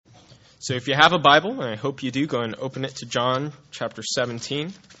So if you have a Bible, and I hope you do, go and open it to John chapter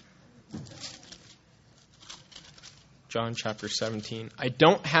 17. John chapter 17. I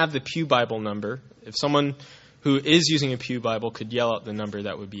don't have the Pew Bible number. If someone who is using a Pew Bible could yell out the number,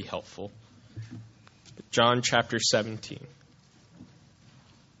 that would be helpful. John chapter 17.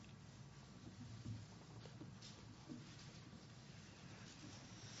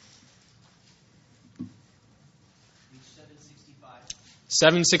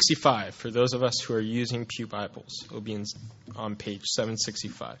 $765 for those of us who are using Pew Bibles. It will be on page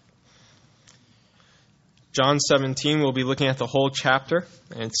 765. John 17, we'll be looking at the whole chapter,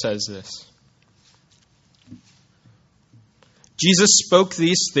 and it says this. Jesus spoke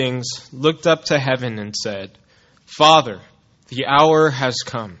these things, looked up to heaven, and said, Father, the hour has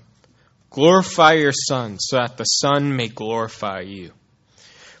come. Glorify your Son, so that the Son may glorify you.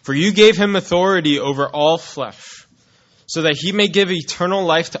 For you gave him authority over all flesh, so that he may give eternal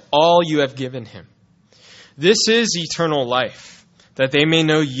life to all you have given him. This is eternal life, that they may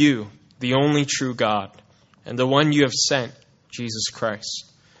know you, the only true God, and the one you have sent, Jesus Christ.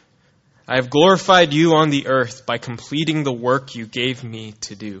 I have glorified you on the earth by completing the work you gave me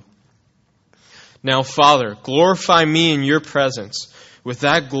to do. Now, Father, glorify me in your presence with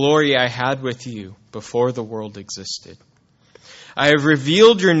that glory I had with you before the world existed. I have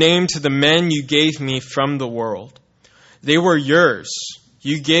revealed your name to the men you gave me from the world. They were yours.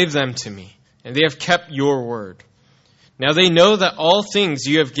 You gave them to me, and they have kept your word. Now they know that all things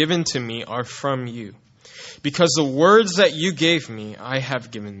you have given to me are from you, because the words that you gave me I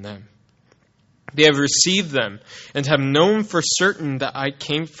have given them. They have received them and have known for certain that I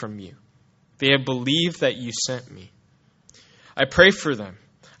came from you. They have believed that you sent me. I pray for them.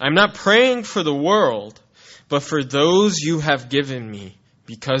 I am not praying for the world, but for those you have given me,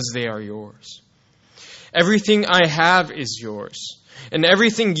 because they are yours. Everything I have is yours, and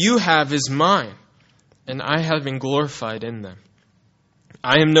everything you have is mine, and I have been glorified in them.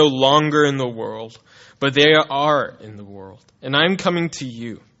 I am no longer in the world, but they are in the world, and I am coming to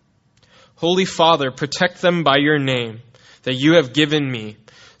you. Holy Father, protect them by your name that you have given me,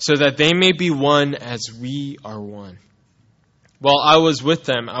 so that they may be one as we are one. While I was with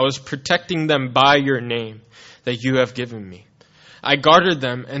them, I was protecting them by your name that you have given me. I guarded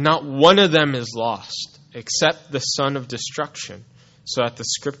them, and not one of them is lost, except the son of destruction, so that the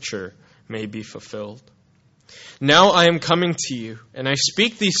scripture may be fulfilled. Now I am coming to you, and I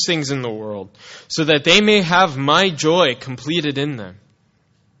speak these things in the world, so that they may have my joy completed in them.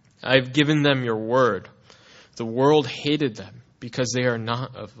 I have given them your word. The world hated them, because they are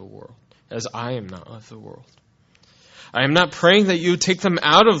not of the world, as I am not of the world. I am not praying that you take them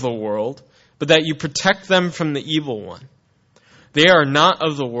out of the world, but that you protect them from the evil one. They are not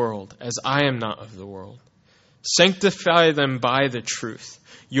of the world, as I am not of the world. Sanctify them by the truth.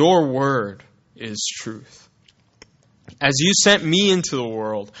 Your word is truth. As you sent me into the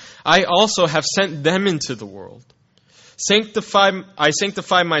world, I also have sent them into the world. I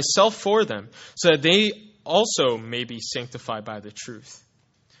sanctify myself for them, so that they also may be sanctified by the truth.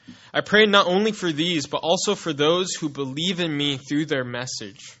 I pray not only for these, but also for those who believe in me through their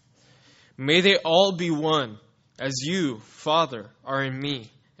message. May they all be one, as you, Father, are in me,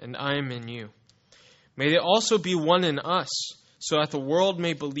 and I am in you. May they also be one in us, so that the world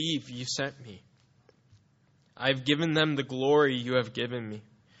may believe you sent me. I have given them the glory you have given me.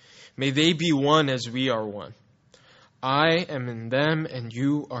 May they be one as we are one. I am in them, and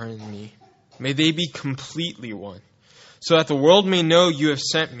you are in me. May they be completely one, so that the world may know you have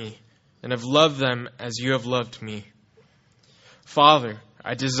sent me, and have loved them as you have loved me. Father,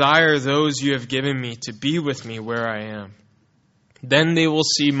 I desire those you have given me to be with me where I am. Then they will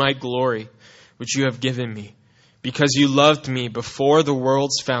see my glory, which you have given me, because you loved me before the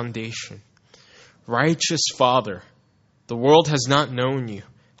world's foundation. Righteous Father, the world has not known you.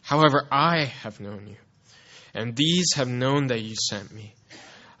 However, I have known you, and these have known that you sent me.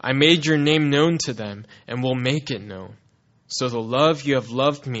 I made your name known to them, and will make it known, so the love you have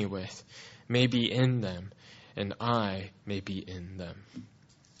loved me with may be in them, and I may be in them.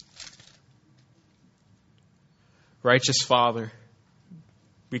 Righteous Father,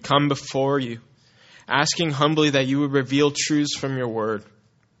 we come before you, asking humbly that you would reveal truths from your word.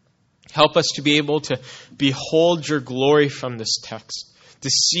 Help us to be able to behold your glory from this text, to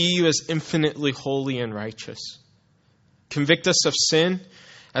see you as infinitely holy and righteous. Convict us of sin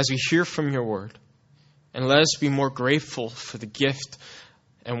as we hear from your word, and let us be more grateful for the gift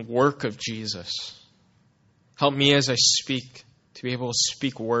and work of Jesus. Help me as I speak to be able to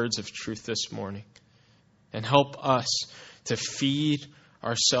speak words of truth this morning. And help us to feed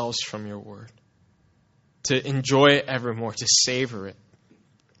ourselves from your word, to enjoy it evermore, to savor it.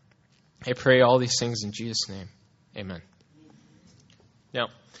 I pray all these things in Jesus' name. Amen. Now,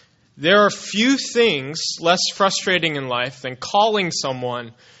 there are few things less frustrating in life than calling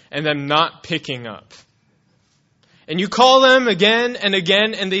someone and them not picking up. And you call them again and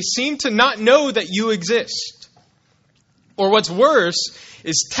again, and they seem to not know that you exist. Or what's worse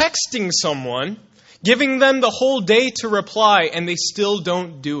is texting someone, giving them the whole day to reply, and they still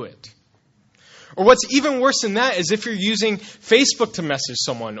don't do it. Or what's even worse than that is if you're using Facebook to message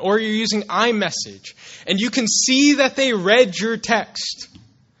someone, or you're using iMessage, and you can see that they read your text,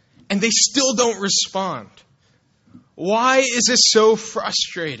 and they still don't respond. Why is this so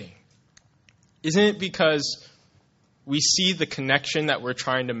frustrating? Isn't it because we see the connection that we're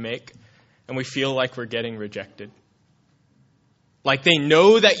trying to make, and we feel like we're getting rejected? Like they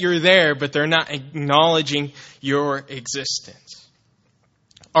know that you're there, but they're not acknowledging your existence.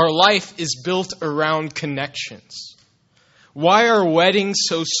 Our life is built around connections. Why are weddings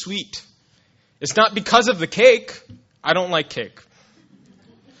so sweet? It's not because of the cake. I don't like cake.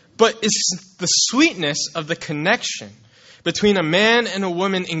 But it's the sweetness of the connection between a man and a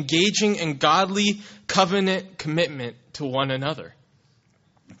woman engaging in godly covenant commitment to one another.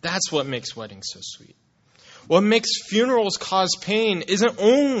 That's what makes weddings so sweet. What makes funerals cause pain isn't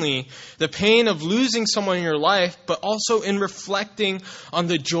only the pain of losing someone in your life, but also in reflecting on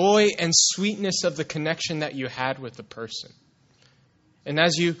the joy and sweetness of the connection that you had with the person. And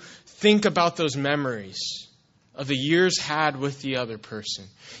as you think about those memories of the years had with the other person,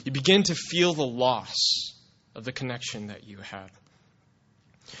 you begin to feel the loss of the connection that you had.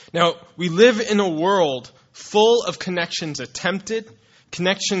 Now, we live in a world full of connections attempted,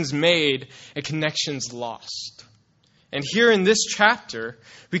 connections made, and connections lost. And here in this chapter,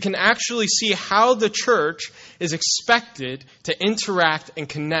 we can actually see how the church is expected to interact and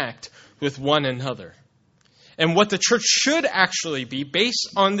connect with one another. And what the church should actually be, based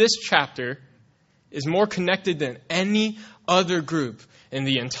on this chapter, is more connected than any other group in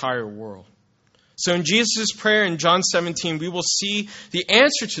the entire world. So in Jesus' prayer in John 17, we will see the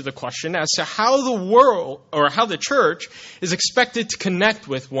answer to the question as to how the world, or how the church, is expected to connect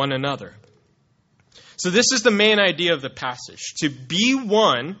with one another. So this is the main idea of the passage: to be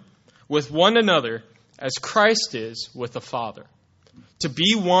one with one another as Christ is with the Father. To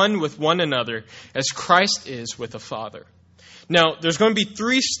be one with one another as Christ is with the Father. Now, there's going to be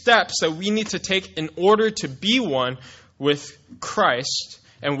 3 steps that we need to take in order to be one with Christ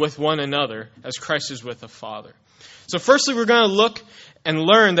and with one another as Christ is with the Father. So firstly, we're going to look and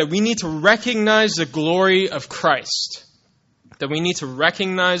learn that we need to recognize the glory of Christ. That we need to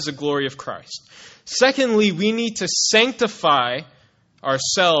recognize the glory of Christ. Secondly, we need to sanctify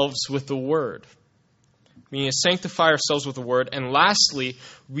ourselves with the Word. We need to sanctify ourselves with the Word. And lastly,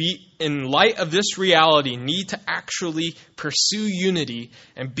 we, in light of this reality, need to actually pursue unity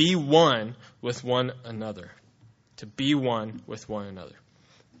and be one with one another. To be one with one another.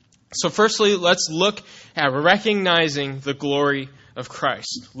 So firstly, let's look at recognizing the glory of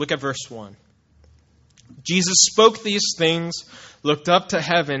Christ. Look at verse 1. Jesus spoke these things, looked up to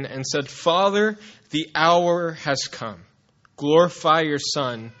heaven, and said, "Father, the hour has come. Glorify your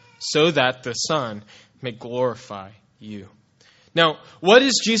Son, so that the Son may glorify you." Now, what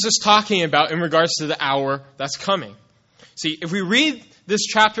is Jesus talking about in regards to the hour that's coming? See, if we read this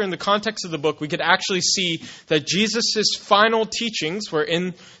chapter in the context of the book, we could actually see that Jesus' final teachings were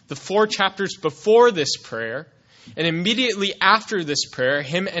in the 4 chapters before this prayer. And immediately after this prayer,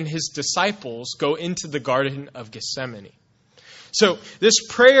 him and his disciples go into the Garden of Gethsemane. So this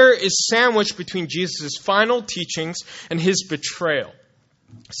prayer is sandwiched between Jesus' final teachings and his betrayal.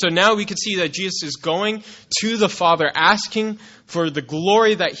 So now we can see that Jesus is going to the Father, asking for the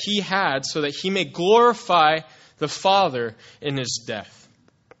glory that he had so that he may glorify the Father in his death.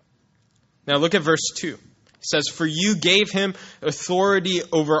 Now look at verse 2. It says, "For you gave him authority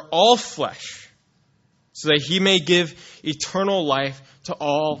over all flesh, so that he may give eternal life to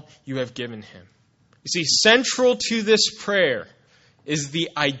all you have given him." You see, central to this prayer is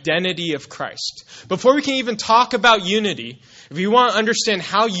the identity of Christ. Before we can even talk about unity, if we want to understand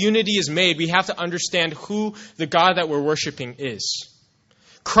how unity is made, we have to understand who the God that we're worshiping is.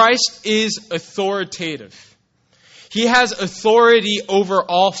 Christ is authoritative. He has authority over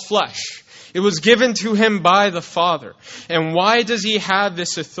all flesh. It was given to him by the Father. And why does he have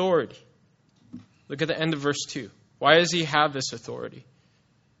this authority? Look at the end of verse 2. Why does he have this authority?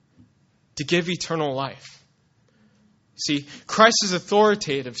 To give eternal life. See, Christ is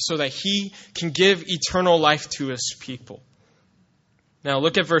authoritative so that he can give eternal life to his people. Now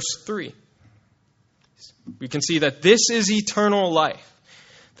look at verse 3. We can see that this is eternal life,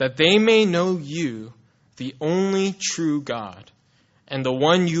 that they may know you, the only true God, and the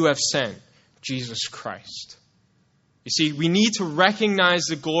one you have sent, Jesus Christ. You see, we need to recognize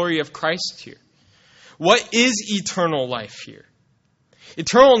the glory of Christ here. What is eternal life here?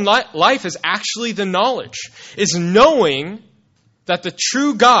 Eternal life is actually the knowledge, is knowing that the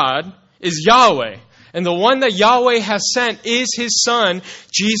true God is Yahweh, and the one that Yahweh has sent is His Son,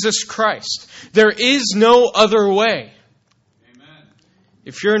 Jesus Christ. There is no other way. Amen.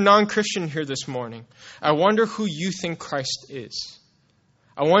 If you're a non-Christian here this morning, I wonder who you think Christ is.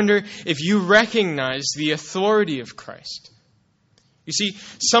 I wonder if you recognize the authority of Christ. You see,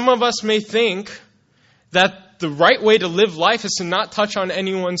 some of us may think that the right way to live life is to not touch on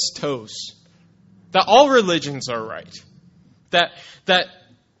anyone's toes. That all religions are right. That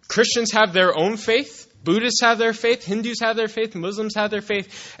Christians have their own faith, Buddhists have their faith, Hindus have their faith, Muslims have their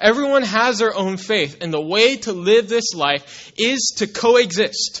faith. Everyone has their own faith. And the way to live this life is to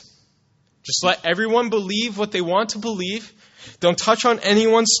coexist. Just let everyone believe what they want to believe. Don't touch on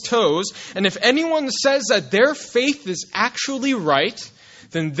anyone's toes. And if anyone says that their faith is actually right,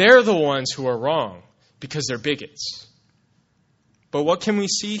 then they're the ones who are wrong because they're bigots. But what can we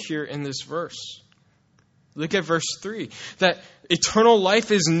see here in this verse? Look at verse 3. That eternal life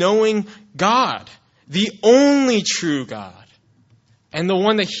is knowing God, the only true God, and the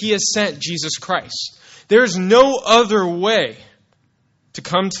one that He has sent, Jesus Christ. There's no other way to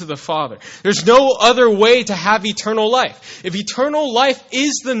come to the Father. There's no other way to have eternal life. If eternal life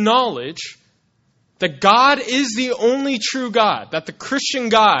is the knowledge that God is the only true God, that the Christian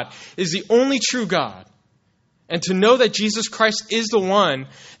God is the only true God, and to know that Jesus Christ is the one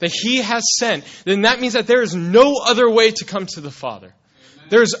that He has sent, then that means that there is no other way to come to the Father. Amen.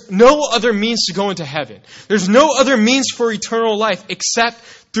 There's no other means to go into heaven. There's no other means for eternal life except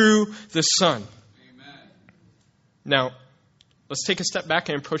through the Son. Amen. Now, let's take a step back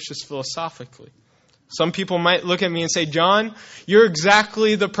and approach this philosophically. Some people might look at me and say, John, you're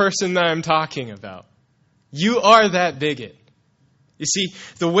exactly the person that I'm talking about. You are that bigot. You see,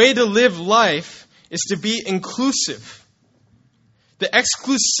 the way to live life is to be inclusive. The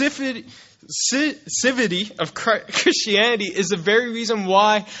exclusivity of Christianity is the very reason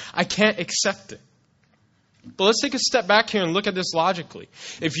why I can't accept it. But let's take a step back here and look at this logically.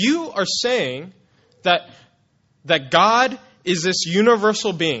 If you are saying that God is this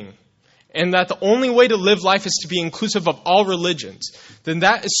universal being, and that the only way to live life is to be inclusive of all religions, then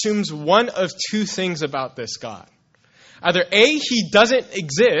that assumes one of two things about this God. Either A, He doesn't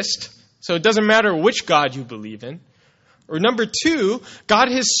exist, so it doesn't matter which God you believe in, or number two, God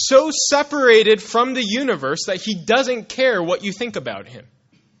has so separated from the universe that He doesn't care what you think about Him.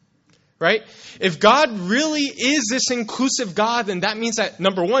 Right? If God really is this inclusive God, then that means that,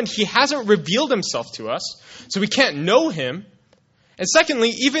 number one, He hasn't revealed Himself to us, so we can't know Him. And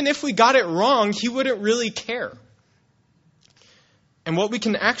secondly, even if we got it wrong, He wouldn't really care. And what we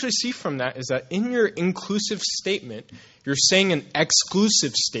can actually see from that is that in your inclusive statement, you're saying an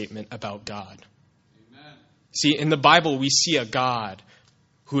exclusive statement about God. Amen. See, in the Bible, we see a God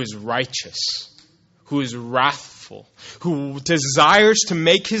who is righteous, who is wrathful, who desires to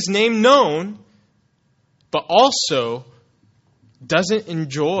make His name known, but also doesn't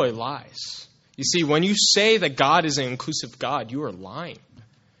enjoy lies. You see, when you say that God is an inclusive God, you are lying.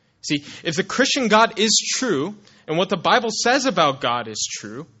 See, if the Christian God is true, and what the Bible says about God is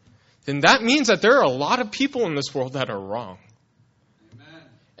true, then that means that there are a lot of people in this world that are wrong. Amen.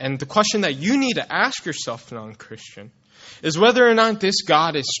 And the question that you need to ask yourself, non-Christian, is whether or not this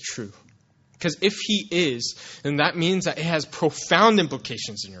God is true. Because if He is, then that means that it has profound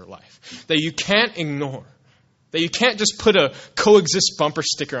implications in your life that you can't ignore. That you can't just put a coexist bumper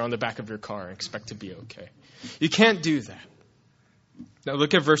sticker on the back of your car and expect to be okay. You can't do that. Now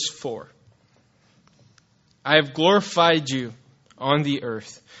look at verse 4. I have glorified you on the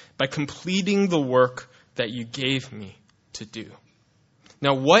earth by completing the work that you gave me to do.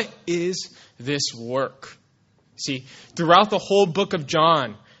 Now what is this work? See, throughout the whole book of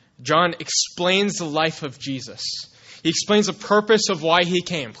John, John explains the life of Jesus. He explains the purpose of why He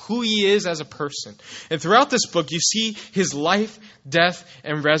came, who He is as a person. And throughout this book, you see His life, death,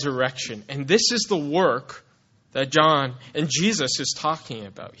 and resurrection. And this is the work that John and Jesus is talking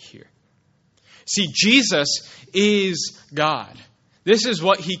about here. See, Jesus is God. This is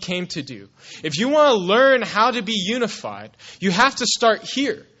what He came to do. If you want to learn how to be unified, you have to start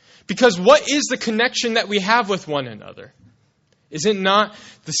here. Because what is the connection that we have with one another? Is it not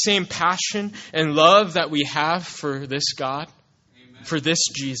the same passion and love that we have for this God? Amen. For this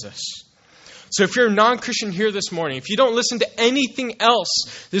Jesus? So if you're a non-Christian here this morning, if you don't listen to anything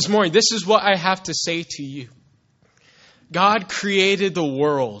else this morning, this is what I have to say to you. God created the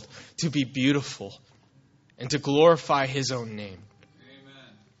world to be beautiful and to glorify His own name.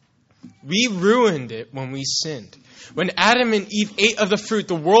 We ruined it when we sinned. When Adam and Eve ate of the fruit,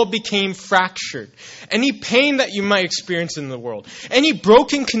 the world became fractured. Any pain that you might experience in the world, any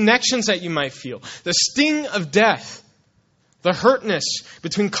broken connections that you might feel, the sting of death, the hurtness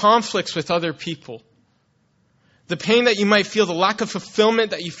between conflicts with other people, the pain that you might feel, the lack of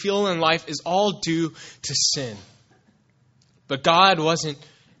fulfillment that you feel in life is all due to sin. But God wasn't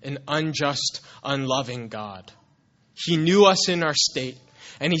an unjust, unloving God. He knew us in our state,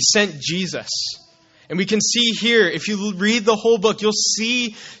 and He sent Jesus. And we can see here, if you read the whole book, you'll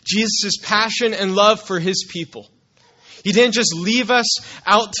see Jesus' passion and love for His people. He didn't just leave us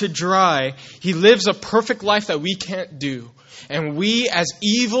out to dry. He lives a perfect life that we can't do. And we, as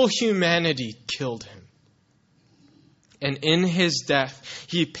evil humanity, killed Him. And in His death,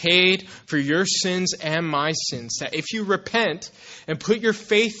 He paid for your sins and my sins. That if you repent and put your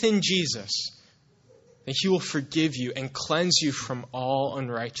faith in Jesus, then He will forgive you and cleanse you from all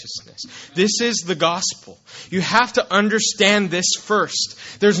unrighteousness. This is the gospel. You have to understand this first.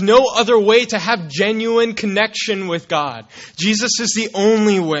 There's no other way to have genuine connection with God. Jesus is the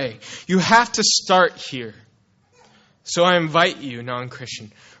only way. You have to start here. So I invite you,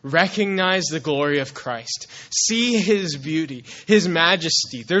 non-Christian, recognize the glory of Christ. See His beauty, His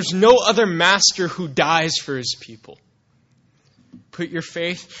majesty. There's no other master who dies for His people. Put your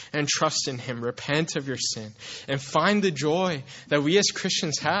faith and trust in Him. Repent of your sin and find the joy that we as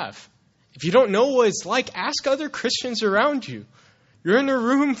Christians have. If you don't know what it's like, ask other Christians around you. You're in a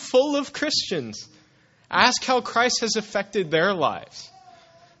room full of Christians. Ask how Christ has affected their lives.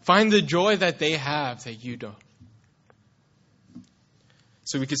 Find the joy that they have that you don't.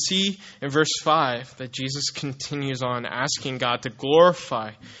 So we can see in verse 5 that Jesus continues on asking God to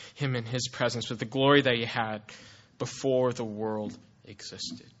glorify Him in His presence with the glory that He had before the world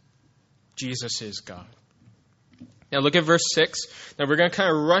existed. Jesus is God. Now look at verse 6. Now we're going to kind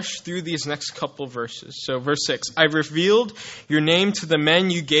of rush through these next couple verses. So verse 6, I've revealed your name to the men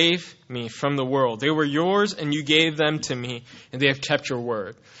you gave me from the world. They were yours and you gave them to me, and they have kept your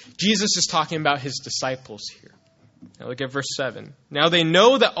word. Jesus is talking about His disciples here. Now look at verse 7. Now they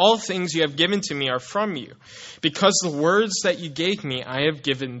know that all things you have given to me are from you, because the words that you gave me I have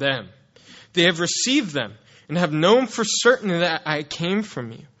given them. They have received them and have known for certain that I came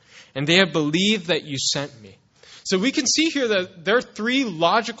from you, and they have believed that you sent me. So we can see here that there are three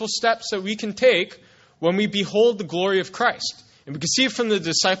logical steps that we can take when we behold the glory of Christ. And we can see it from the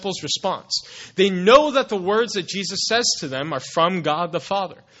disciples' response. They know that the words that Jesus says to them are from God the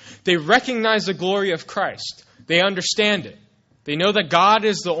Father. They recognize the glory of Christ. They understand it. They know that God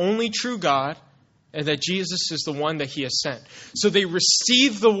is the only true God and that Jesus is the one that He has sent. So they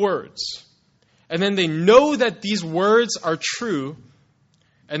receive the words. And then they know that these words are true.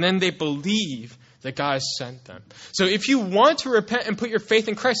 And then they believe that God has sent them. So if you want to repent and put your faith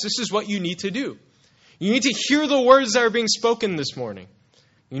in Christ, this is what you need to do. You need to hear the words that are being spoken this morning.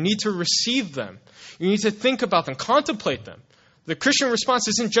 You need to receive them. You need to think about them, contemplate them. The Christian response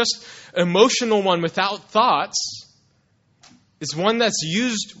isn't just an emotional one without thoughts. It's one that's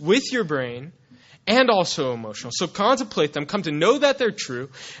used with your brain and also emotional. So contemplate them, come to know that they're true,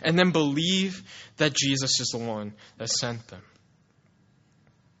 and then believe that Jesus is the one that sent them.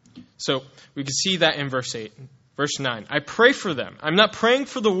 So we can see that in verse 8. Verse 9, I pray for them. I'm not praying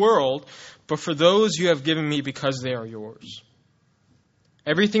for the world, but for those you have given me because they are yours.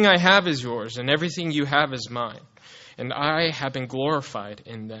 Everything I have is yours, and everything you have is mine, and I have been glorified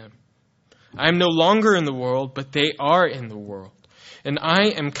in them. I am no longer in the world, but they are in the world, and I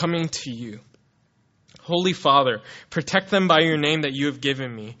am coming to you. Holy Father, protect them by your name that you have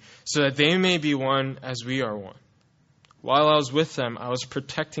given me, so that they may be one as we are one. While I was with them, I was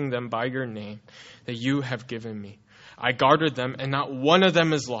protecting them by your name that you have given me. I guarded them, and not one of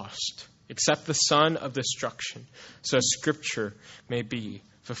them is lost, except the son of destruction, so Scripture may be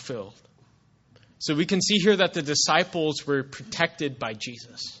fulfilled. So we can see here that the disciples were protected by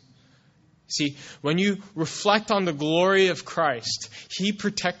Jesus. See, when you reflect on the glory of Christ, He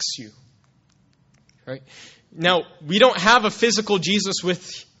protects you. Right? Now, we don't have a physical Jesus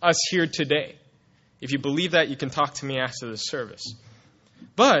with us here today. If you believe that, you can talk to me after the service.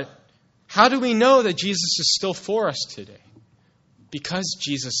 But how do we know that Jesus is still for us today? Because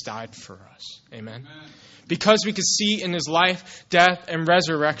Jesus died for us. Amen? Because we can see in His life, death, and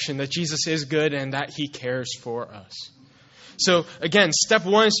resurrection that Jesus is good and that He cares for us. So again, step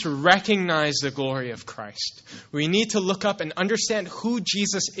one is to recognize the glory of Christ. We need to look up and understand who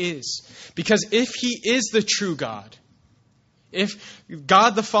Jesus is. Because if He is the true God, if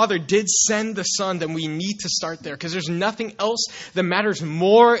God the Father did send the Son, then we need to start there. Because there's nothing else that matters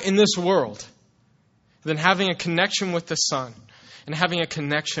more in this world than having a connection with the Son and having a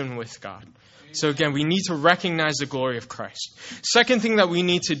connection with God. So again, we need to recognize the glory of Christ. Second thing that we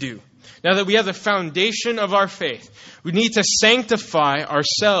need to do, now that we have the foundation of our faith, we need to sanctify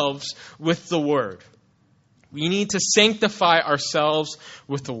ourselves with the Word. We need to sanctify ourselves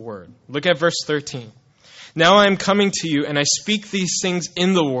with the Word. Look at verse 13. Now I am coming to you, and I speak these things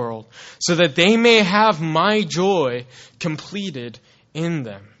in the world, so that they may have my joy completed in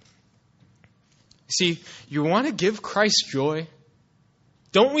them. See, you want to give Christ joy?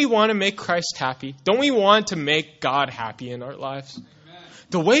 Don't we want to make Christ happy? Don't we want to make God happy in our lives? Amen.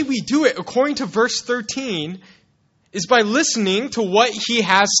 The way we do it, according to verse 13, is by listening to what He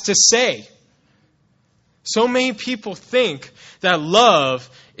has to say. So many people think that love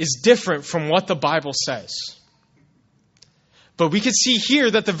is different from what the Bible says. But we can see here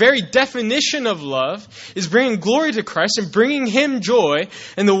that the very definition of love is bringing glory to Christ and bringing Him joy.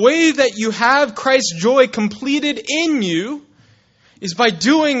 And the way that you have Christ's joy completed in you is by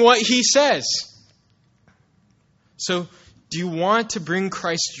doing what He says. So, do you want to bring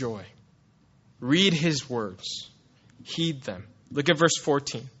Christ joy? Read His words. Heed them. Look at verse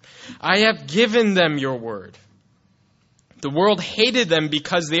 14. I have given them your word. The world hated them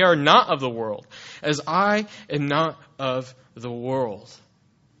because they are not of the world, as I am not of the world.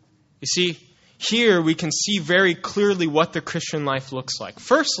 You see, here we can see very clearly what the Christian life looks like.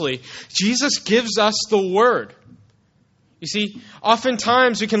 Firstly, Jesus gives us the word. You see,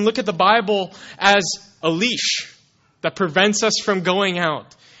 oftentimes we can look at the Bible as a leash that prevents us from going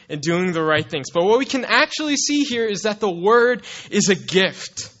out and doing the right things. But what we can actually see here is that the Word is a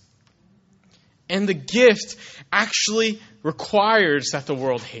gift. And the gift actually requires that the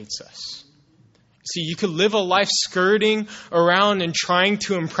world hates us. See, you could live a life skirting around and trying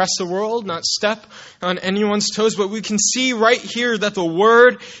to impress the world, not step on anyone's toes, but we can see right here that the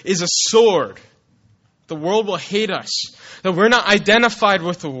Word is a sword. The world will hate us, that we're not identified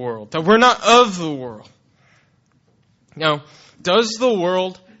with the world, that we're not of the world. Now, does the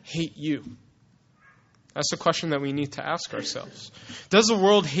world hate you? That's the question that we need to ask ourselves. Does the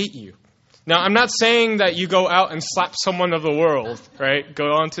world hate you? Now, I'm not saying that you go out and slap someone of the world, right? Go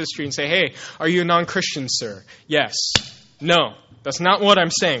onto the street and say, hey, are you a non-Christian, sir? Yes. No, that's not what I'm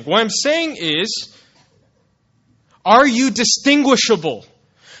saying. What I'm saying is, are you distinguishable?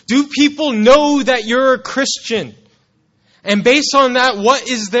 Do people know that you're a Christian? And based on that, what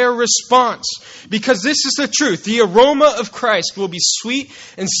is their response? Because this is the truth. The aroma of Christ will be sweet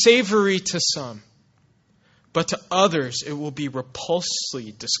and savory to some. But to others, it will be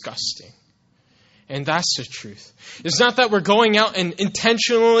repulsively disgusting. And that's the truth. It's not that we're going out and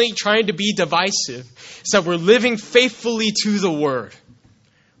intentionally trying to be divisive. It's that we're living faithfully to the Word.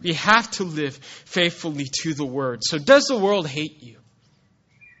 We have to live faithfully to the Word. So does the world hate you?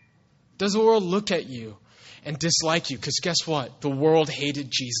 Does the world look at you and dislike you? Because guess what? The world hated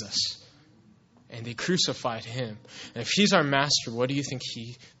Jesus. And they crucified Him. And if He's our master, what do you think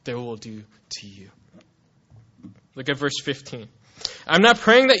they will do to you? Look at verse 15. I'm not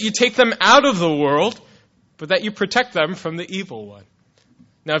praying that you take them out of the world, but that you protect them from the evil one.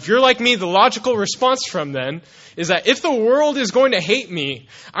 Now, if you're like me, the logical response from then is that if the world is going to hate me,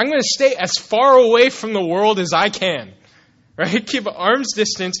 I'm going to stay as far away from the world as I can. Right? Keep at arm's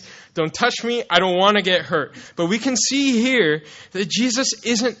distance. Don't touch me. I don't want to get hurt. But we can see here that Jesus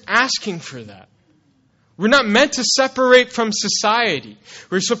isn't asking for that. We're not meant to separate from society.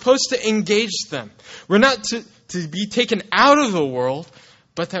 We're supposed to engage them. We're not to be taken out of the world,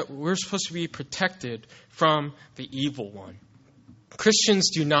 but that we're supposed to be protected from the evil one.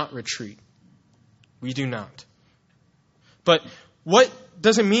 Christians do not retreat. We do not. But what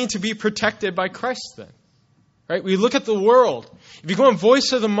does it mean to be protected by Christ then? Right? We look at the world. If you go on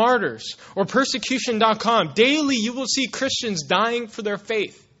Voice of the Martyrs or persecution.com, daily you will see Christians dying for their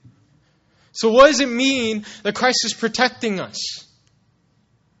faith. So what does it mean that Christ is protecting us?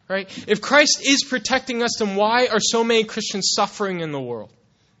 Right? If Christ is protecting us, then why are so many Christians suffering in the world?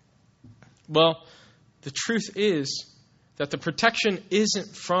 Well, the truth is that the protection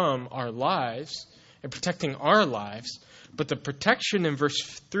isn't from our lives and protecting our lives, but the protection in verse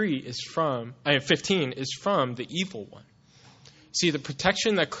 15 is from the evil one. See, the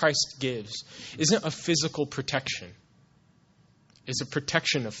protection that Christ gives isn't a physical protection. It's a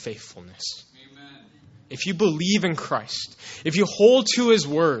protection of faithfulness. Amen. If you believe in Christ, if you hold to His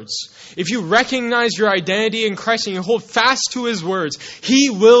words, if you recognize your identity in Christ and you hold fast to His words, He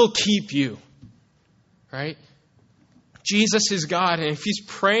will keep you. Right? Jesus is God, and if He's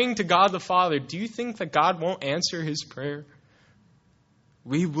praying to God the Father, do you think that God won't answer His prayer?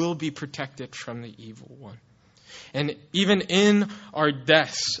 We will be protected from the evil one. And even in our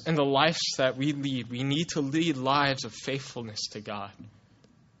deaths and the lives that we lead, we need to lead lives of faithfulness to God.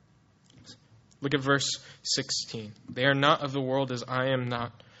 Look at verse 16. They are not of the world as I am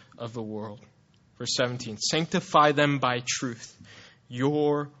not of the world. Verse 17. Sanctify them by truth.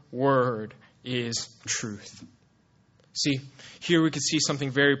 Your word is truth. See, here we can see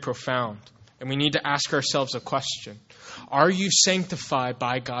something very profound. And we need to ask ourselves a question. Are you sanctified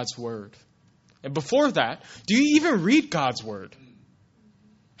by God's word? And before that, do you even read God's word?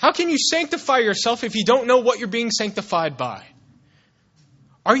 How can you sanctify yourself if you don't know what you're being sanctified by?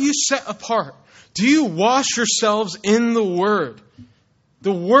 Are you set apart? Do you wash yourselves in the word?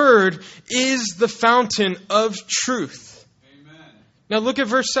 The word is the fountain of truth. Amen. Now look at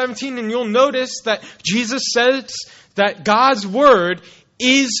verse 17 and you'll notice that Jesus says that God's word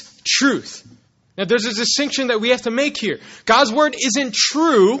is truth. Now there's a distinction that we have to make here. God's word isn't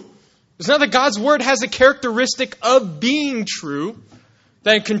true. It's not that God's word has a characteristic of being true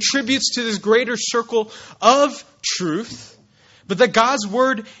that contributes to this greater circle of truth, but that God's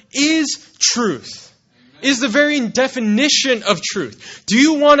word is truth, is the very definition of truth. Do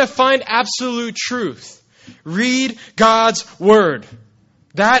you want to find absolute truth? Read God's word.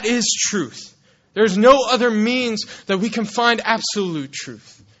 That is truth. There's no other means that we can find absolute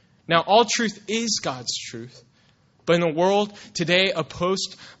truth. Now, all truth is God's truth. But in the world today of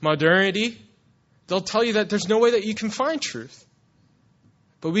post-modernity, they'll tell you that there's no way that you can find truth.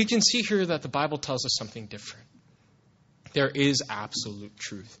 But we can see here that the Bible tells us something different. There is absolute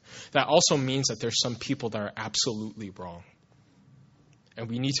truth. That also means that there's some people that are absolutely wrong. And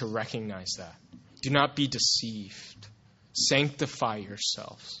we need to recognize that. Do not be deceived. Sanctify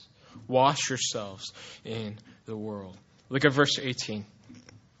yourselves. Wash yourselves in the world. Look at verse 18.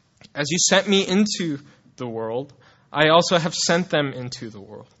 As you sent me into the world, I also have sent them into the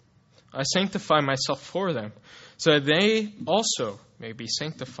world. I sanctify myself for them, so that they also may be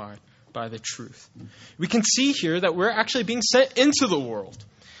sanctified by the truth. We can see here that we're actually being sent into the world.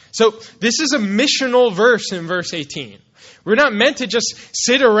 So this is a missional verse in verse 18. We're not meant to just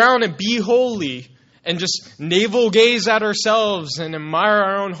sit around and be holy and just navel gaze at ourselves and admire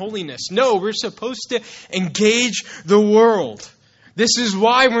our own holiness. No, we're supposed to engage the world. This is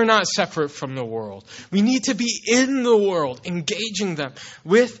why we're not separate from the world. We need to be in the world, engaging them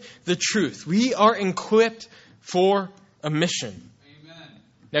with the truth. We are equipped for a mission. Amen.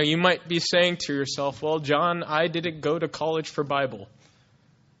 Now you might be saying to yourself, well, John, I didn't go to college for Bible.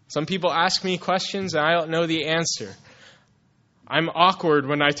 Some people ask me questions and I don't know the answer. I'm awkward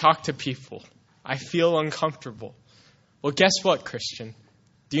when I talk to people. I feel uncomfortable. Well, guess what, Christian?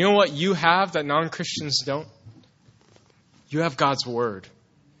 Do you know what you have that non-Christians don't? You have God's word.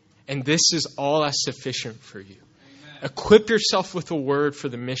 And this is all that's sufficient for you. Amen. Equip yourself with the word for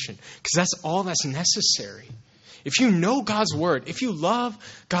the mission, because that's all that's necessary. If you know God's word, if you love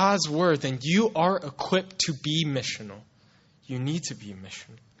God's word, then you are equipped to be missional. You need to be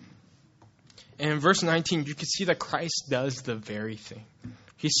missional. And in verse 19, you can see that Christ does the very thing.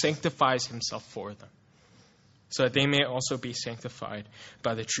 He sanctifies himself for them, so that they may also be sanctified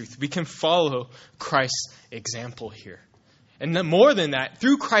by the truth. We can follow Christ's example here. And more than that,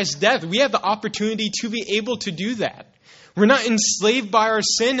 through Christ's death, we have the opportunity to be able to do that. We're not enslaved by our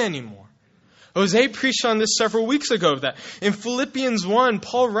sin anymore. Jose preached on this several weeks ago, that in Philippians 1,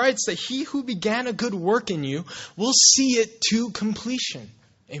 Paul writes that he who began a good work in you will see it to completion.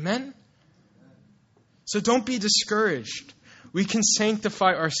 Amen? So don't be discouraged. We can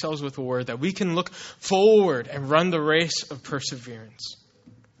sanctify ourselves with the word, that we can look forward and run the race of perseverance.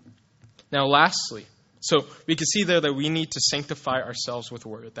 Now, lastly, so we can see there that we need to sanctify ourselves with the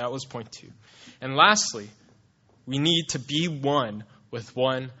word. That was point 2. And lastly, we need to be one with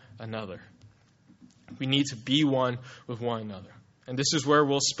one another. We need to be one with one another. And this is where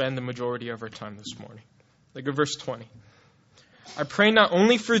we'll spend the majority of our time this morning. Look at verse 20. I pray not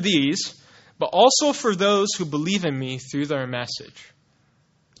only for these, but also for those who believe in me through their message.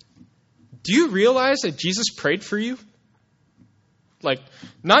 Do you realize that Jesus prayed for you? Like,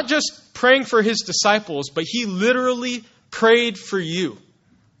 not just praying for his disciples, but he literally prayed for you.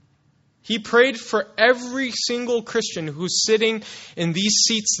 He prayed for every single Christian who's sitting in these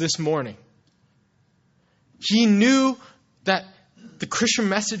seats this morning. He knew that the Christian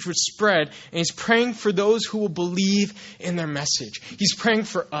message would spread, and he's praying for those who will believe in their message. He's praying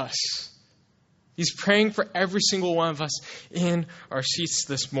for us. He's praying for every single one of us in our seats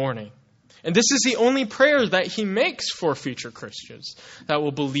this morning. And this is the only prayer that he makes for future Christians that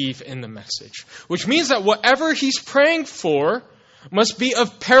will believe in the message. Which means that whatever he's praying for must be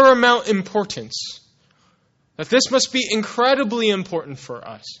of paramount importance. That this must be incredibly important for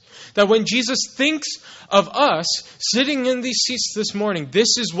us. That when Jesus thinks of us sitting in these seats this morning,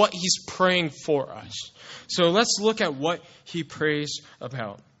 this is what he's praying for us. So let's look at what he prays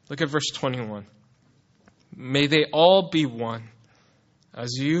about. Look at verse 21. May they all be one,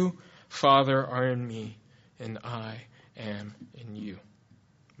 as you, Father, are in me, and I am in you.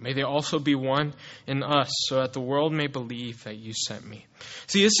 May they also be one in us, so that the world may believe that you sent me.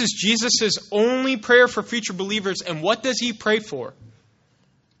 See, this is Jesus' only prayer for future believers. And what does he pray for?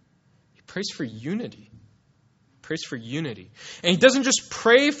 He prays for unity. He prays for unity. And he doesn't just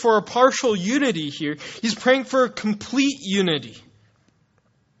pray for a partial unity here. He's praying for a complete unity.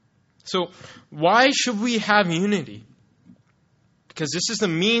 So, why should we have unity? Because this is the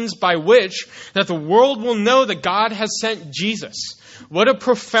means by which that the world will know that God has sent Jesus. What a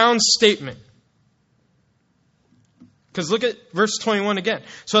profound statement. Because look at verse 21 again.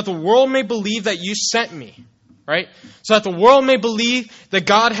 So that the world may believe that you sent me. Right? So that the world may believe that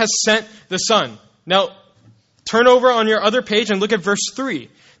God has sent the Son. Now, turn over on your other page and look at verse 3.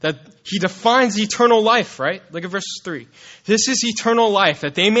 That he defines eternal life, right? Look at verse 3. This is eternal life,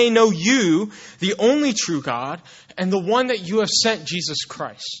 that they may know you, the only true God, and the one that you have sent, Jesus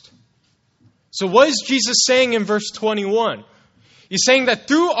Christ. So what is Jesus saying in verse 21? He's saying that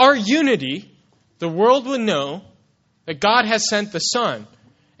through our unity, the world would know that God has sent the Son.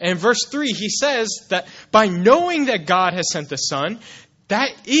 And in verse 3, he says that by knowing that God has sent the Son,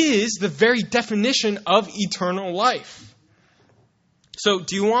 that is the very definition of eternal life. So,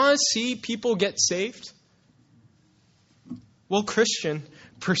 do you want to see people get saved? Well, Christian,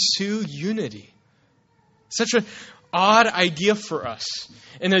 pursue unity. Such an odd idea for us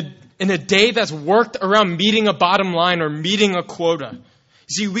in a day that's worked around meeting a bottom line or meeting a quota.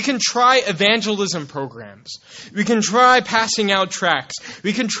 See, we can try evangelism programs. We can try passing out tracts.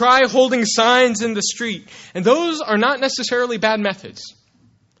 We can try holding signs in the street. And those are not necessarily bad methods.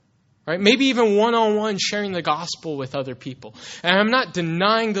 Right? Maybe even one-on-one sharing the gospel with other people. And I'm not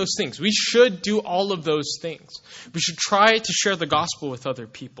denying those things. We should do all of those things. We should try to share the gospel with other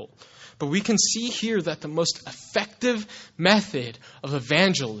people. But we can see here that the most effective method of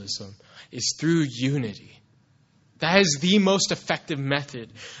evangelism is through unity. That is the most effective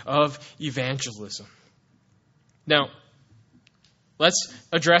method of evangelism. Now, let's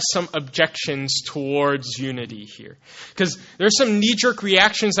address some objections towards unity here. Because there's some knee-jerk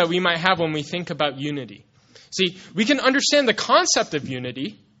reactions that we might have when we think about unity. See, we can understand the concept of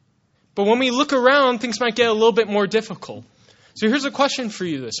unity, but when we look around, things might get a little bit more difficult. So here's a question for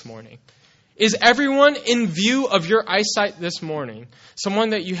you this morning. Is everyone in view of your eyesight this morning someone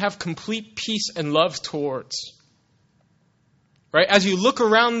that you have complete peace and love towards? Right? As you look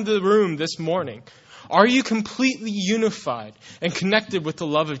around the room this morning, are you completely unified and connected with the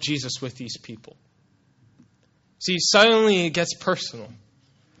love of Jesus with these people? See, suddenly it gets personal.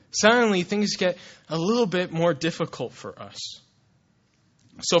 Suddenly things get a little bit more difficult for us.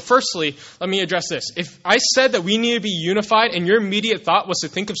 So firstly, let me address this. If I said that we need to be unified and your immediate thought was to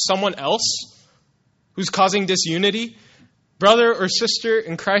think of someone else who's causing disunity, brother or sister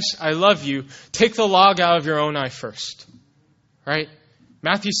in Christ, I love you. Take the log out of your own eye first. Right?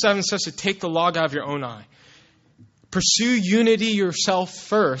 Matthew 7 says to take the log out of your own eye. Pursue unity yourself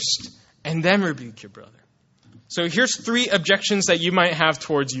first, and then rebuke your brother. So here's 3 objections that you might have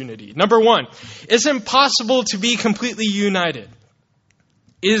towards unity. Number 1, it's impossible to be completely united.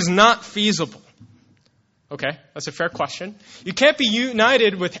 It is not feasible. Okay, that's a fair question. You can't be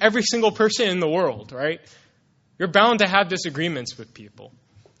united with every single person in the world, right? You're bound to have disagreements with people.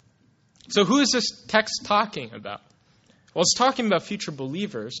 So who is this text talking about? Well, it's talking about future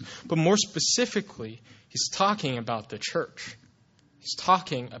believers, but more specifically, he's talking about the church. He's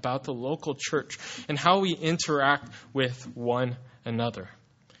talking about the local church and how we interact with one another.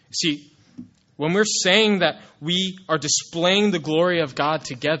 See, when we're saying that we are displaying the glory of God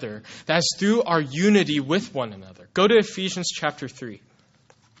together, that's through our unity with one another. Go to Ephesians chapter 3.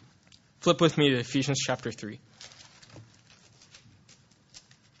 Flip with me to Ephesians chapter 3.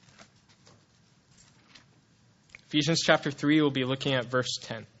 Ephesians chapter 3, we'll be looking at verse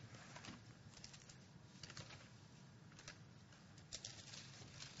 10.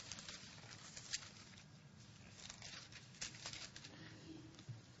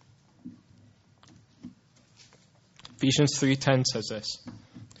 Ephesians 3:10 says this.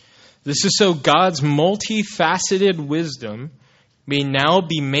 This is so God's multifaceted wisdom may now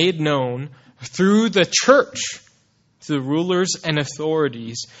be made known through the church to the rulers and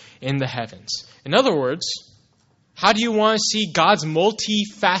authorities in the heavens. In other words, how do you want to see God's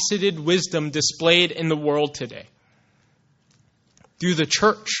multifaceted wisdom displayed in the world today? Through the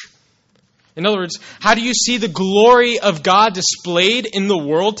church. In other words, how do you see the glory of God displayed in the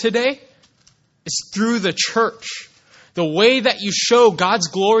world today? It's through the church. The way that you show God's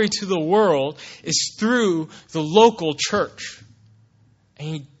glory to the world is through the local church.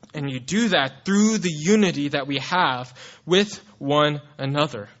 And you do that through the unity that we have with one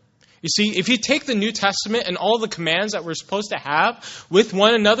another. You see, if you take the New Testament and all the commands that we're supposed to have with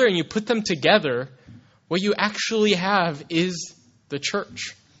one another and you put them together, what you actually have is the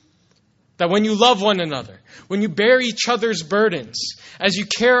church. That when you love one another, when you bear each other's burdens, as you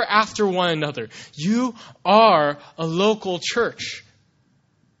care after one another, you are a local church,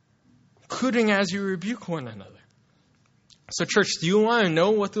 including as you rebuke one another. So church, do you want to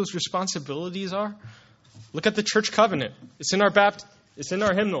know what those responsibilities are? Look at the church covenant. It's in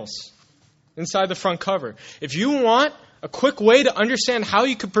our hymnals, inside the front cover. If you want a quick way to understand how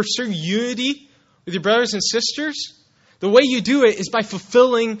you can pursue unity with your brothers and sisters, the way you do it is by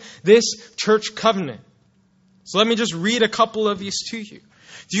fulfilling this church covenant. So let me just read a couple of these to you.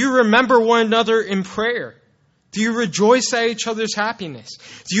 Do you remember one another in prayer? Do you rejoice at each other's happiness?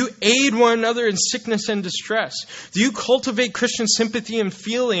 Do you aid one another in sickness and distress? Do you cultivate Christian sympathy and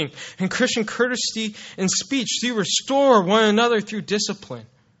feeling and Christian courtesy in speech? Do you restore one another through discipline?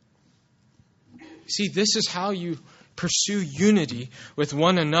 See, this is how you pursue unity with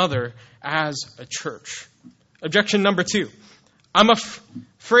one another as a church. Objection number 2. I'm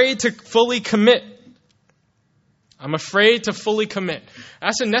afraid to fully commit. I'm afraid to fully commit.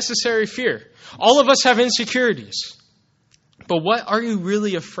 That's a necessary fear. All of us have insecurities. But what are you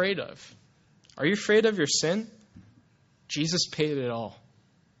really afraid of? Are you afraid of your sin? Jesus paid it all.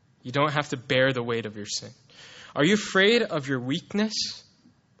 You don't have to bear the weight of your sin. Are you afraid of your weakness?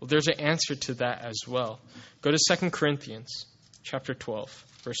 Well, there's an answer to that as well. Go to 2 Corinthians chapter 12,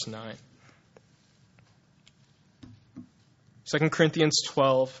 verse 9. 2 Corinthians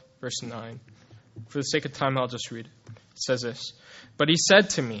 12, verse 9. For the sake of time, I'll just read it. It says this. But he said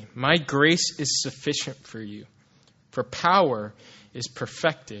to me, my grace is sufficient for you, for power is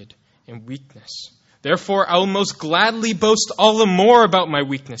perfected in weakness. Therefore, I will most gladly boast all the more about my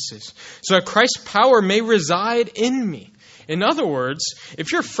weaknesses, so that Christ's power may reside in me. In other words,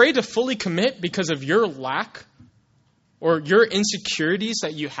 if you're afraid to fully commit because of your lack or your insecurities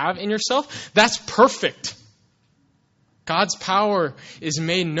that you have in yourself, that's perfect. God's power is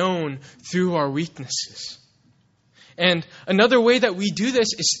made known through our weaknesses. And another way that we do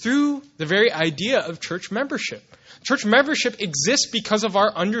this is through the very idea of church membership. Church membership exists because of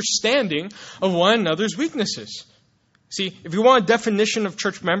our understanding of one another's weaknesses. See, if you want a definition of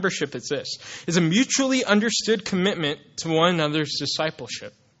church membership, it's this. It's a mutually understood commitment to one another's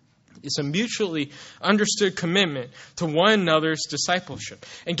discipleship. It's a mutually understood commitment to one another's discipleship.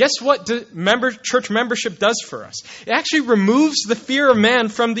 And guess what church membership does for us? It actually removes the fear of man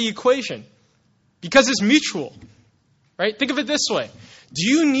from the equation because it's mutual. Right? Think of it this way. Do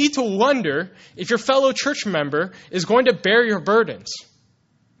you need to wonder if your fellow church member is going to bear your burdens?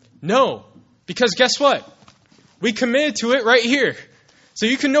 No. Because guess what? We committed to it right here. So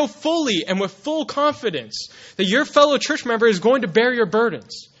you can know fully and with full confidence that your fellow church member is going to bear your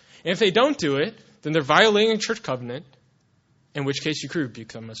burdens. And if they don't do it, then they're violating a church covenant, in which case you could rebuke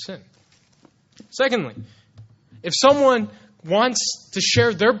them of sin. Secondly, if someone wants to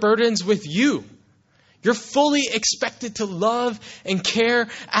share their burdens with you, you're fully expected to love and care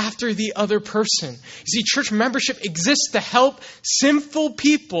after the other person. You see, church membership exists to help sinful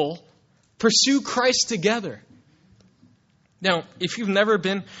people pursue Christ together. Now, if you've never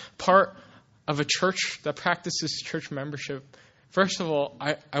been part of a church that practices church membership, first of all,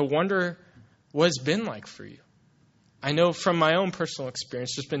 I wonder what it's been like for you. I know from my own personal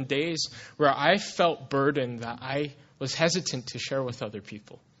experience, there's been days where I felt burdened that I was hesitant to share with other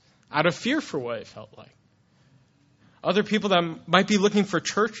people out of fear for what it felt like. Other people that might be looking for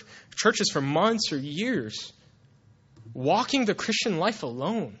churches for months or years, walking the Christian life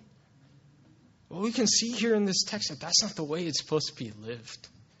alone. Well, we can see here in this text that that's not the way it's supposed to be lived.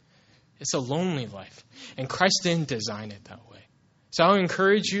 It's a lonely life. And Christ didn't design it that way. So I would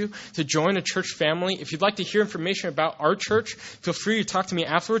encourage you to join a church family. If you'd like to hear information about our church, feel free to talk to me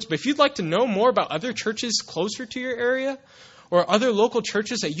afterwards. But if you'd like to know more about other churches closer to your area or other local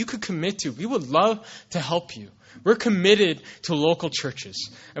churches that you could commit to, we would love to help you. We're committed to local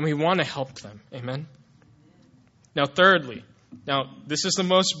churches, and we want to help them. Amen? Now, thirdly, this is the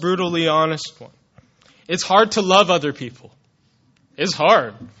most brutally honest one. It's hard to love other people. It's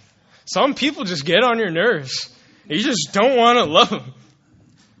hard. Some people just get on your nerves. You just don't want to love them.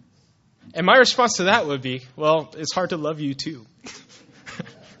 And my response to that would be, well, it's hard to love you too.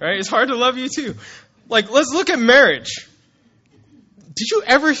 Right? It's hard to love you too. Like, let's look at marriage. did you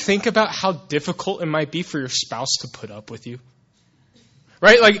ever think about how difficult it might be for your spouse to put up with you?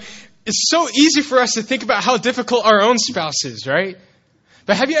 Right? Like, it's so easy for us to think about how difficult our own spouse is, right?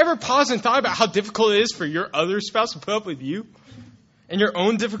 But have you ever paused and thought about how difficult it is for your other spouse to put up with you? And your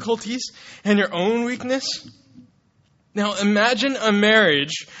own difficulties and your own weakness? Now imagine a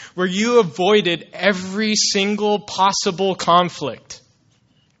marriage where you avoided every single possible conflict.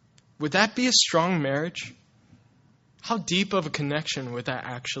 Would that be a strong marriage? How deep of a connection would that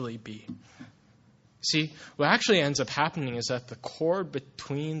actually be? See, what actually ends up happening is that the cord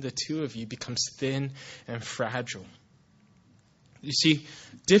between the two of you becomes thin and fragile. You see,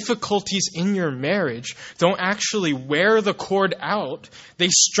 difficulties in your marriage don't actually wear the cord out, they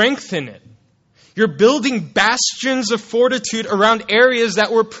strengthen it. You're building bastions of fortitude around areas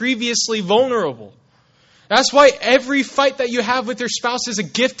that were previously vulnerable. That's why every fight that you have with your spouse is a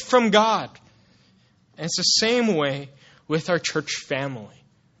gift from God. And it's the same way with our church family.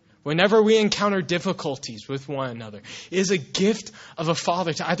 Whenever we encounter difficulties with one another, it is a gift of a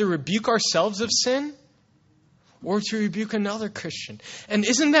father to either rebuke ourselves of sin or to rebuke another Christian. And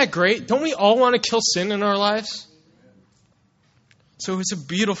isn't that great? Don't we all want to kill sin in our lives? So it's a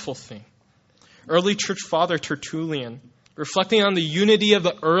beautiful thing. Early church father Tertullian, reflecting on the unity of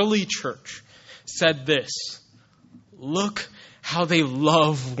the early church, said this: "Look how they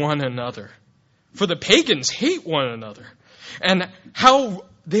love one another. For the pagans hate one another, and how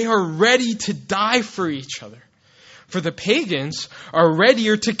they are ready to die for each other. For the pagans are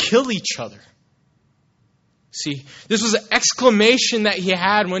readier to kill each other." See, this was an exclamation that he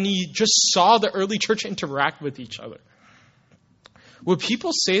had when he just saw the early church interact with each other. Would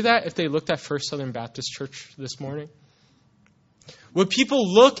people say that if they looked at First Southern Baptist Church this morning? Would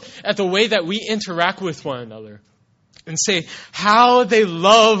people look at the way that we interact with one another and say, how they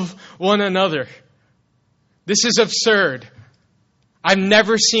love one another? This is absurd. I've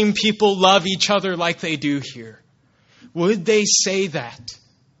never seen people love each other like they do here. Would they say that?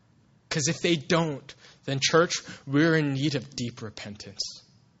 Because if they don't, then church, we're in need of deep repentance.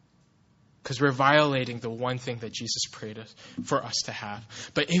 Because we're violating the one thing that Jesus prayed for us to have.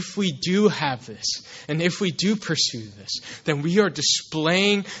 But if we do have this, and if we do pursue this, then we are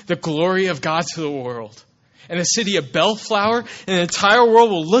displaying the glory of God to the world. And the city of Bellflower and the entire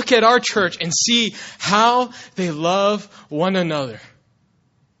world will look at our church and see how they love one another.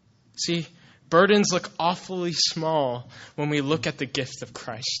 See, burdens look awfully small when we look at the gift of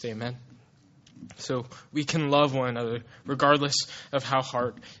Christ. Amen. So we can love one another regardless of how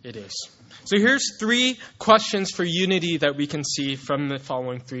hard it is. So here's 3 questions for unity that we can see from the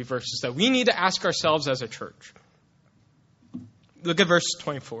following 3 verses that we need to ask ourselves as a church. Look at verse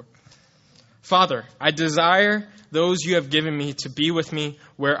 24. "Father, I desire those you have given me to be with me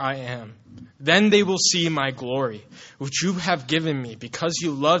where I am. Then they will see my glory, which you have given me because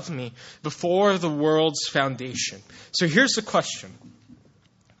you loved me before the world's foundation." So here's the question.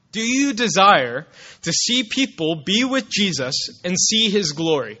 Do you desire to see people be with Jesus and see his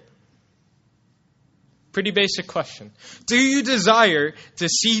glory? Pretty basic question. Do you desire to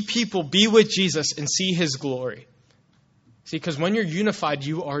see people be with Jesus and see his glory? See, because when you're unified,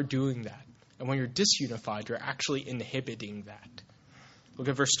 you are doing that. And when you're disunified, you're actually inhibiting that. Look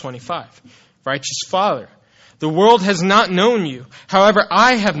at verse 25. "Righteous Father, the world has not known you. However,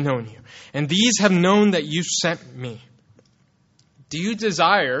 I have known you. And these have known that you sent me." Do you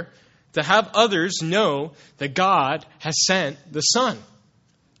desire to have others know that God has sent the Son?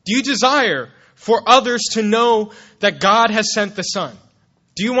 Do you desire for others to know that God has sent the Son?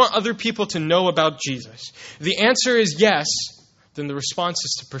 Do you want other people to know about Jesus? If the answer is yes, then the response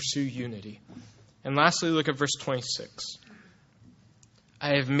is to pursue unity. And lastly, look at verse 26.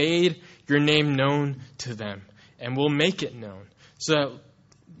 "I have made your name known to them and will make it known, so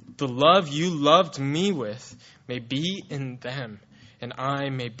that the love you loved me with may be in them and I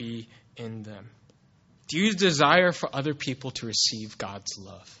may be in them." Do you desire for other people to receive God's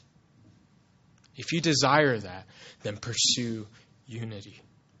love? If you desire that, then pursue unity.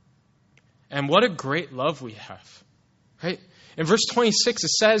 And what a great love we have, right? In verse 26,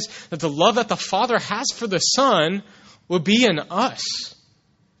 it says that the love that the Father has for the Son will be in us.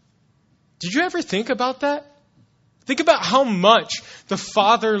 Did you ever think about that? Think about how much the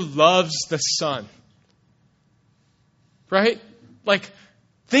Father loves the Son. Right? Like,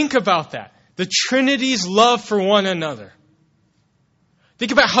 think about that. The Trinity's love for one another.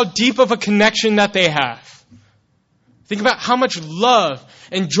 Think about how deep of a connection that they have. Think about how much love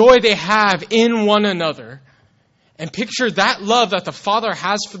and joy they have in one another. And picture that love that the Father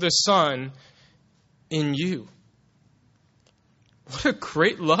has for the Son in you. What a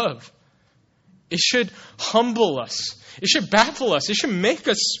great love. It should humble us. It should baffle us. It should make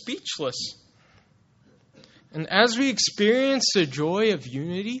us speechless. And as we experience the joy of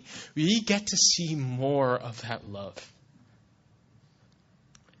unity, we get to see more of that love.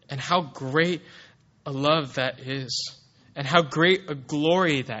 And how great a love that is. And how great a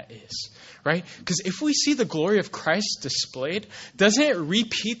glory that is. Right? Because if we see the glory of Christ displayed, doesn't it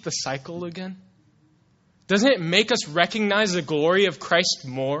repeat the cycle again? Doesn't it make us recognize the glory of Christ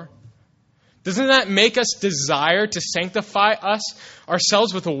more? Doesn't that make us desire to sanctify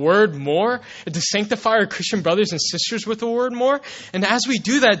ourselves with the word more? And to sanctify our Christian brothers and sisters with the word more? And as we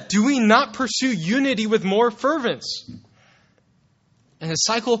do that, do we not pursue unity with more fervence? And the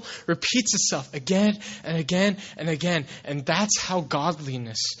cycle repeats itself again and again and again. And that's how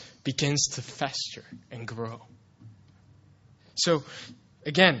godliness begins to fester and grow. So,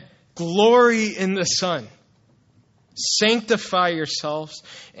 again, glory in the Son. Sanctify yourselves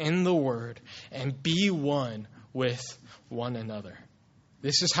in the Word and be one with one another.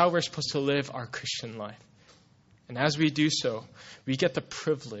 This is how we're supposed to live our Christian life. And as we do so, we get the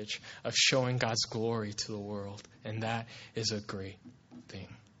privilege of showing God's glory to the world. And that is a great thing.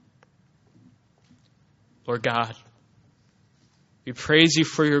 Lord God, we praise you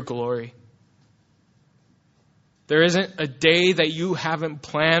for your glory. There isn't a day that you haven't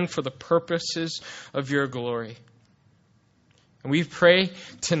planned for the purposes of your glory. And we pray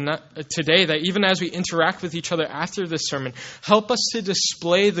today that even as we interact with each other after this sermon, help us to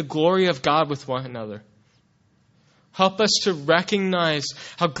display the glory of God with one another. Help us to recognize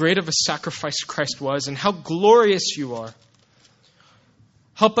how great of a sacrifice Christ was and how glorious you are.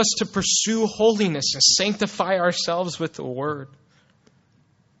 Help us to pursue holiness and sanctify ourselves with the Word.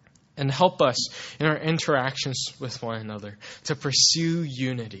 And help us in our interactions with one another to pursue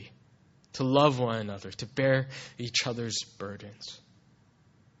unity, to love one another, to bear each other's burdens.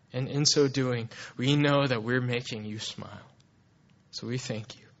 And in so doing, we know that we're making you smile. So we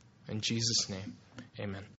thank you. In Jesus' name, amen.